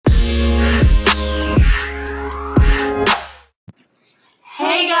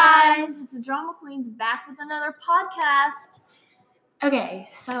guys, it's the Drama Queens back with another podcast. Okay,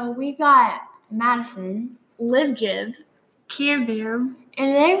 so we got Madison, Liv Jiv, Cam Bam,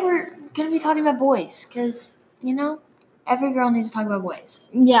 and today we're going to be talking about boys because, every girl needs to talk about boys.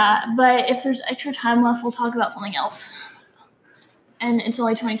 Yeah, but if there's extra time left, we'll talk about something else. And it's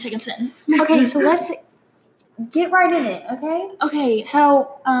only 20 seconds in. Okay, so let's get right in it, okay? Okay,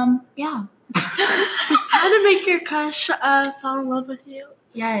 So, yeah. how to make your crush fall in love with you.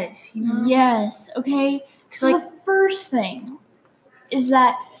 Yes, Yes, okay. So the first thing is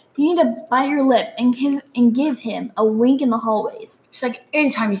that you need to bite your lip and give him a wink in the hallways. Just like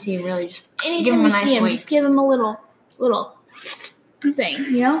anytime you see him, really, just Anytime give him you a nice see him, wink. just give him a little thing,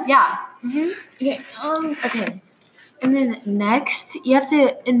 Yeah. Mm-hmm. Okay. Okay. And then next, you have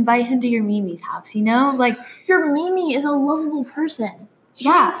to invite him to your Mimi's house, Like, Your Mimi is a lovable person. She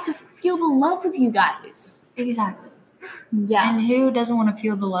needs to feel the love with you guys. exactly. Yeah. And who doesn't want to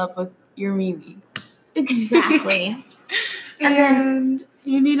feel the love with your Mimi? Exactly. And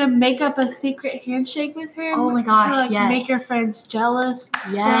you need to make up a secret handshake with him. Oh my gosh, to, yes. Make your friends jealous.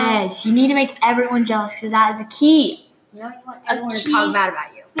 Yes, you need to make everyone jealous because that is a key. You want everyone to talk bad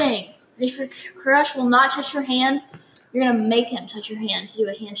about you. Thing. If your crush will not touch your hand, you're going to make him touch your hand to do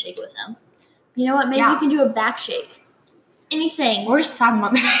a handshake with him. You know what? Maybe you can do a back shake. Anything. Or just slap him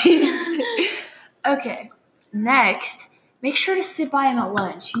on the face. Okay. Next, make sure to sit by him at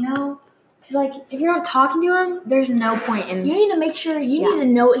lunch, Because, if you're not talking to him, there's no point in... You need to make sure you need to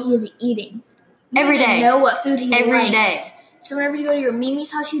know what he is eating. Every day. Know what food he likes. Every day. So whenever you go to your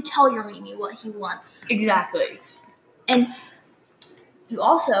Mimi's house, you tell your Mimi what he wants. Exactly. And you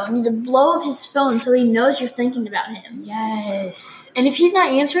also need to blow up his phone so he knows you're thinking about him. Yes. And if he's not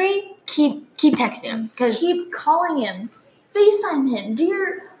answering, keep texting him. Keep calling him. FaceTime him.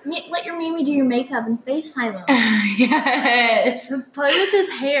 Let your Mimi do your makeup and FaceTime him. Yes. Play with his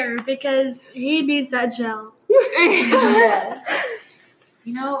hair because he needs that gel. Yes.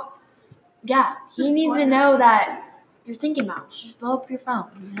 He needs to know that you're thinking about him. Just blow up your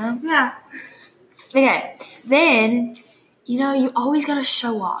phone, Yeah. Okay. Then, you always got to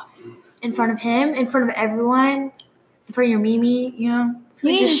show off in front of him, in front of everyone, in front of your Mimi, You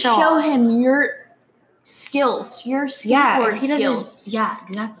need to show him your skills, your skateboard skills. Yeah,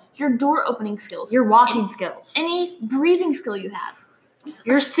 exactly. Your door opening skills. Your walking skills. Any breathing skill you have.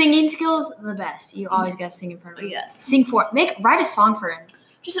 Your singing skills, the best. You always got to sing in front of him. Yes. Sing for it. Write a song for him.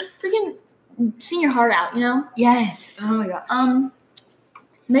 Just freaking sing your heart out, Yes. Oh my god.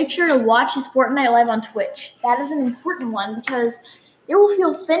 Make sure to watch his Fortnite live on Twitch. That is an important one because they will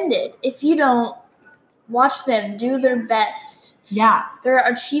feel offended if you don't watch them do their best. Yeah. They're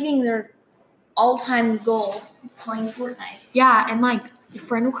achieving their all-time goal playing Fortnite. Yeah, and your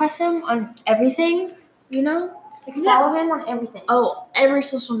friend requests him on everything, follow him on everything. Oh, every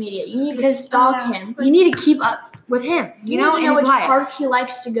social media. You need to stalk him. You need to keep up with him, You need to in know his which life. park he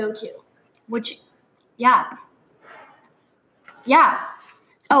likes to go to. Yeah.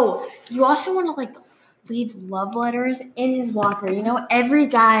 Oh, you also want to leave love letters in his locker. Every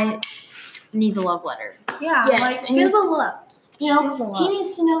guy needs a love letter. Yeah. Yes, Feel the love. He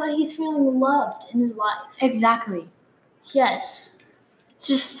needs to know that he's feeling loved in his life. Exactly. Yes.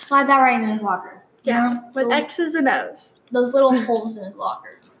 Just slide that right in his locker. Yeah. With X's and O's. Those little holes in his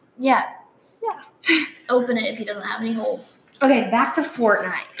locker. Yeah. Open it if he doesn't have any holes. Okay, back to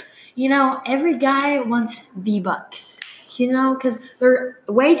Fortnite. Every guy wants V-Bucks. Because they're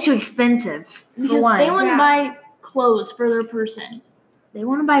way too expensive. Because they want to buy clothes for their person. They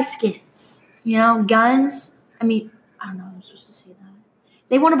want to buy skins. Guns. I don't know how I'm supposed to say that.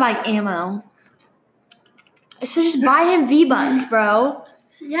 They want to buy ammo. So just buy him V-Bucks, bro.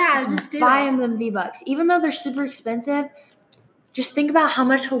 Yeah, just buy him them V-Bucks. Even though they're super expensive, just think about how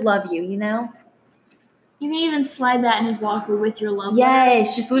much he'll love you, You can even slide that in his locker with your love letter.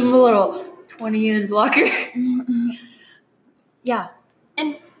 Yes, just leave him a little 20 in his locker. Yeah.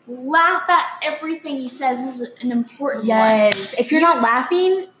 And laugh at everything he says is an important one. Yes. If you're not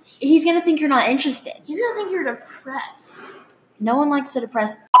laughing, he's going to think you're not interested. He's going to think you're depressed. No one likes to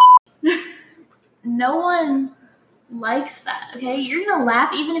depress. No one likes that, okay? You're going to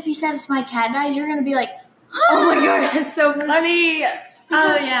laugh even if he says my cat dies. You're going to be like, oh my gosh, that's so funny.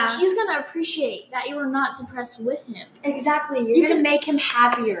 Because he's going to appreciate that you are not depressed with him. Exactly. You're going to make him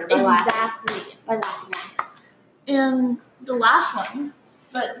happier by laughing at him. And the last one,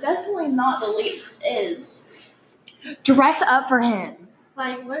 but definitely not the least, is dress up for him.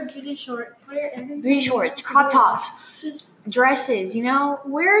 Like, wear booty shorts. Wear everything. Booty shorts, crop tops, Just dresses, you know?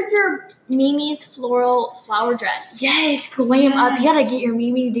 Wear your Mimi's flower dress. Yes, glam up. You gotta get your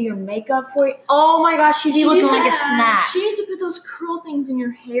Mimi to do your makeup for you. Oh my gosh, she'd be She looking needs like a to- snack. She needs to put those curl things in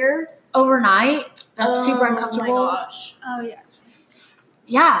your hair. Overnight, that's super Oh uncomfortable. my gosh. oh yeah.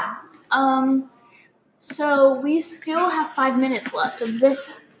 Yeah. So we still have 5 minutes left of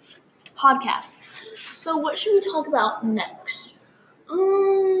this podcast. So what should we talk about next?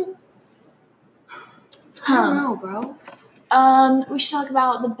 I don't know, bro. We should talk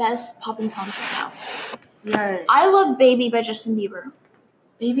about the best poppin' songs right now. Yes. I love Baby by Justin Bieber.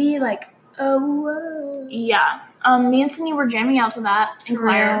 Baby, like, oh. Yeah. Me and Sydney were jamming out to that in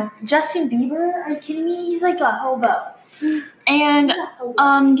choir. Justin Bieber? Are you kidding me? He's like a hobo. And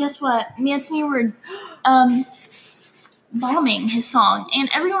guess what? Me and Sydney were bombing his song, and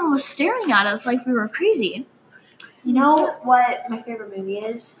everyone was staring at us like we were crazy. You know what my favorite movie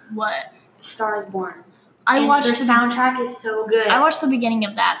is? What? Star is Born. I And watched the soundtrack is so good. I watched the beginning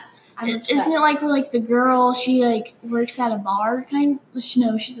of that. I'm Isn't it like the girl? She like works at a bar kind?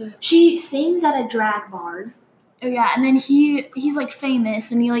 No, she's a. She sings at a drag bar. Oh yeah, and then he's like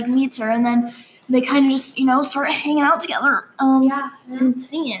famous, and he like meets her, and then they kind of just start hanging out together. And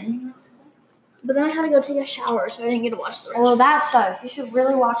singing. But then I had to go take a shower, so I didn't get to watch the rest. Well, that sucks. You should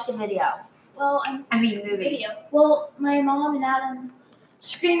really watch the video. Well, Movie. video. Well, my mom and Adam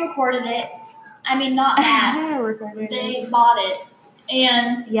screen recorded it. I mean, not that. They bought it,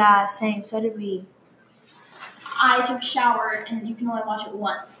 and Yeah, same. So did we. I took a shower, and you can only watch it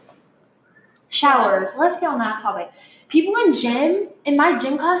once. Showers. Let's get on that topic. People in my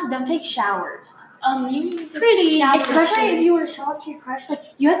gym class don't take showers. You need to pretty, Especially if you want to show up to your crush. Like,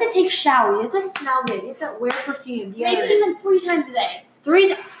 you have to take showers. You have to smell good. You have to wear perfume. maybe even 3 times a day. 3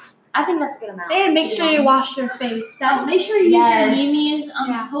 times. I think that's a good amount. And make sure you wash your face. That's Make sure you Yes. use your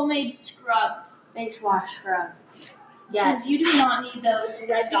Mimi's homemade scrub, Face wash scrub. because you do not need those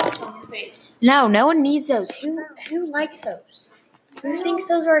red dots on your face. No one needs those. Who likes those? Who thinks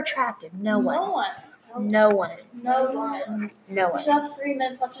those are attractive? No one. No one. We still have 3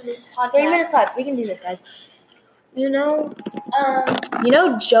 minutes left of this podcast. 3 minutes left. We can do this, guys. You know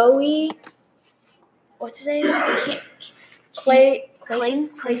Joey. What's his name?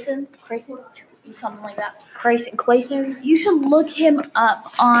 Clayson, something like that. Clayson. You should look him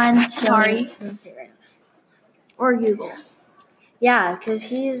up on Sorry or Google. Yeah, because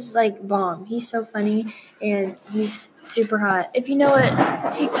he's like bomb. He's so funny and he's super hot. If you know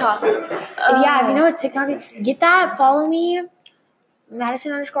what TikTok. If you know what TikTok is, get that. Follow me,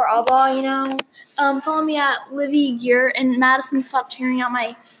 Madison_Allball. You know. Follow me at Livy Gear, and Madison, stop tearing out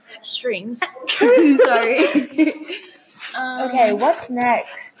my strings. Sorry. Um, Okay, what's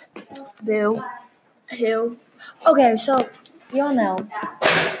next? Boo. Who? Okay, so y'all know.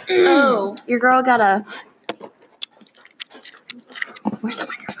 Oh. Your girl got a. Where's the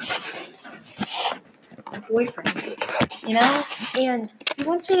microphone? Boyfriend. You know? And he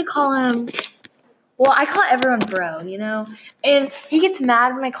wants me to call him. Well, I call everyone bro, you know? And he gets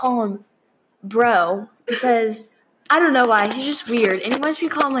mad when I call him bro because I don't know why. He's just weird. And he wants me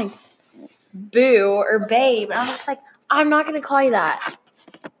to call him like boo or babe. And I'm just like, I'm not going to call you that.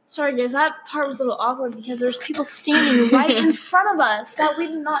 Sorry, guys, that part was a little awkward because there's people standing right in front of us that we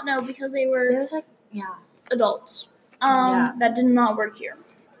did not know because they It were was like, yeah. adults. Yeah. That did not work here.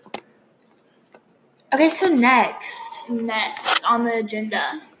 Okay, so next. Next on the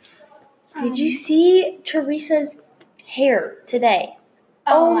agenda. Did you see Teresa's hair today?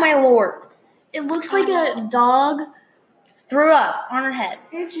 Oh my lord. It looks like a dog. Threw up on her head.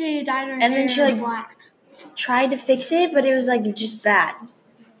 She dyed her And then hair she, like, black. Tried to fix it, but it was like just bad.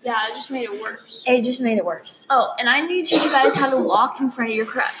 Yeah, it just made it worse. It just made it worse. Oh, and I need to teach you guys how to walk in front of your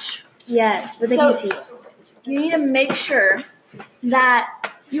crush. Yes, but they So- can see it. You need to make sure that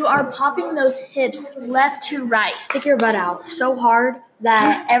you are popping those hips left to right. Stick your butt out so hard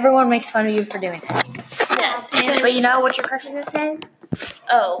that everyone makes fun of you for doing it. Yes. And But you know what your crush is gonna say?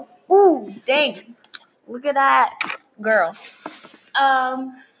 Oh. Ooh, dang. Look at that girl.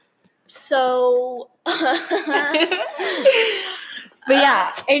 So. But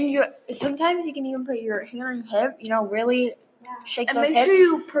yeah, and sometimes you can even put your hand on your hip, you know, really shake And those make hips. sure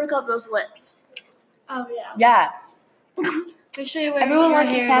you perk up those lips. Oh yeah. Yeah. Make sure you wear Everyone your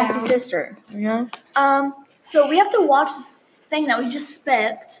wants a hair sassy down. sister, you know? So we have to watch this thing that we just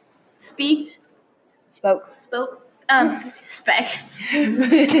speaked, Spoke. spec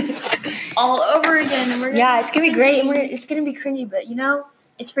all over again. And we're Yeah, it's gonna be great, and it's gonna be cringy, but you know,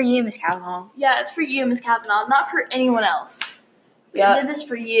 it's for you, Miss Cavanaugh. Yeah, it's for you, Miss Kavanaugh, not for anyone else. Yeah. We did this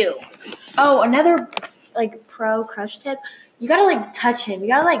for you. Oh, another like pro crush tip. you gotta like touch him. You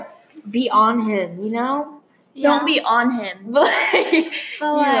gotta like be on him, you know? Don't be on him. But like,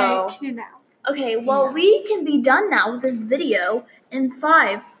 But like, you know. Okay, well, we can be done now with this video in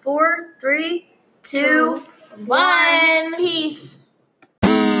 5, 4, 3, 2, 1. Peace.